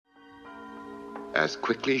As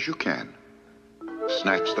quickly as you can,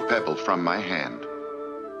 snatch the pebble from my hand.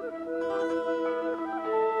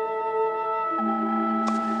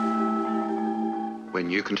 When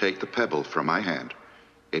you can take the pebble from my hand,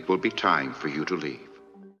 it will be time for you to leave.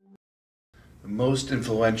 The most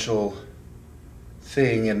influential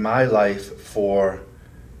thing in my life for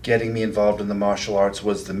getting me involved in the martial arts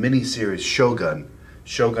was the miniseries Shogun.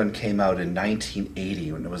 Shogun came out in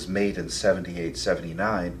 1980 when it was made in 78,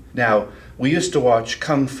 79. Now, we used to watch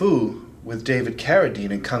Kung Fu with David Carradine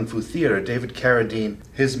in Kung Fu Theater. David Carradine,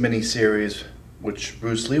 his miniseries, which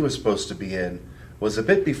Bruce Lee was supposed to be in, was a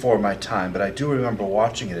bit before my time, but I do remember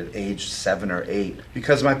watching it at age 7 or 8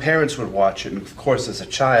 because my parents would watch it, and of course as a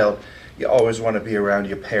child you always want to be around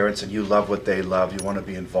your parents and you love what they love, you want to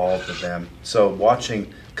be involved with them. So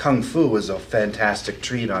watching Kung Fu was a fantastic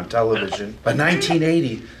treat on television. But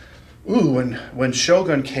 1980, when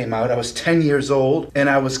Shogun came out, I was 10 years old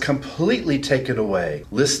and I was completely taken away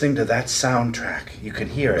listening to that soundtrack. You can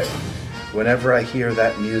hear it. Whenever I hear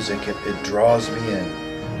that music, it draws me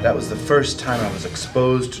in. That was the first time I was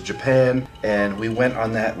exposed to Japan, and we went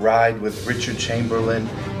on that ride with Richard Chamberlain.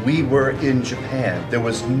 We were in Japan. There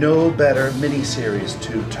was no better miniseries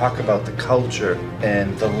to talk about the culture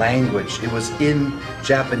and the language. It was in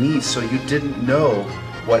Japanese, so you didn't know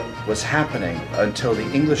what was happening until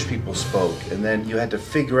the English people spoke, and then you had to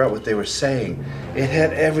figure out what they were saying. It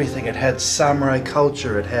had everything. It had samurai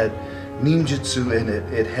culture, it had ninjutsu in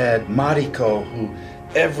it, it had Mariko, who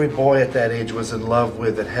every boy at that age was in love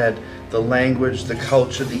with. It had the language, the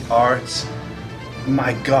culture, the arts.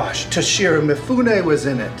 My gosh, Toshiro Mifune was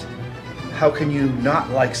in it. How can you not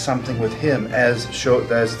like something with him as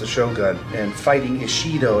the Shogun? And fighting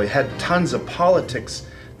Ishido, it had tons of politics,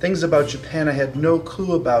 things about Japan I had no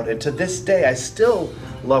clue about. And to this day, I still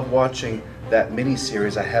love watching that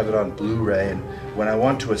miniseries. I have it on Blu-ray, and when I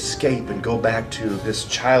want to escape and go back to this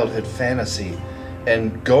childhood fantasy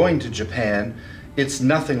and going to Japan, it's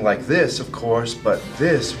nothing like this, of course, but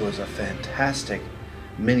this was a fantastic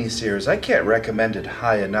miniseries. I can't recommend it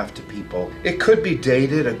high enough to people. It could be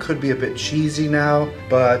dated, it could be a bit cheesy now,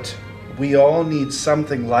 but we all need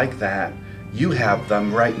something like that. You have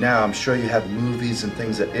them right now. I'm sure you have movies and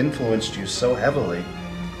things that influenced you so heavily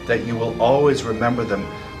that you will always remember them.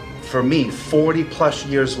 For me, 40 plus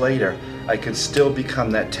years later, I can still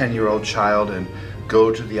become that 10-year-old child and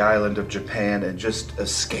go to the island of Japan and just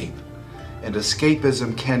escape. And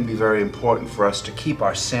escapism can be very important for us to keep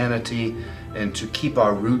our sanity and to keep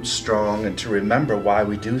our roots strong and to remember why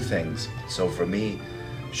we do things. So for me,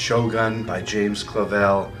 Shogun by James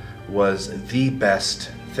Clavell was the best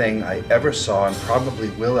thing I ever saw and probably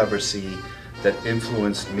will ever see that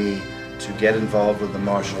influenced me to get involved with the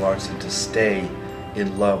martial arts and to stay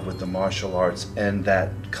in love with the martial arts and that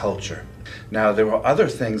culture. Now, there were other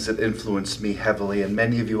things that influenced me heavily, and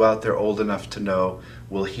many of you out there old enough to know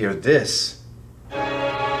will hear this,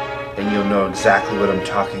 and you'll know exactly what I'm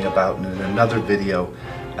talking about. And in another video,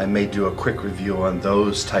 I may do a quick review on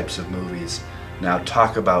those types of movies. Now,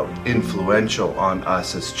 talk about influential on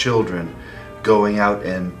us as children, going out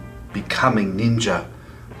and becoming ninja.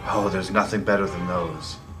 Oh, there's nothing better than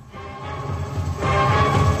those.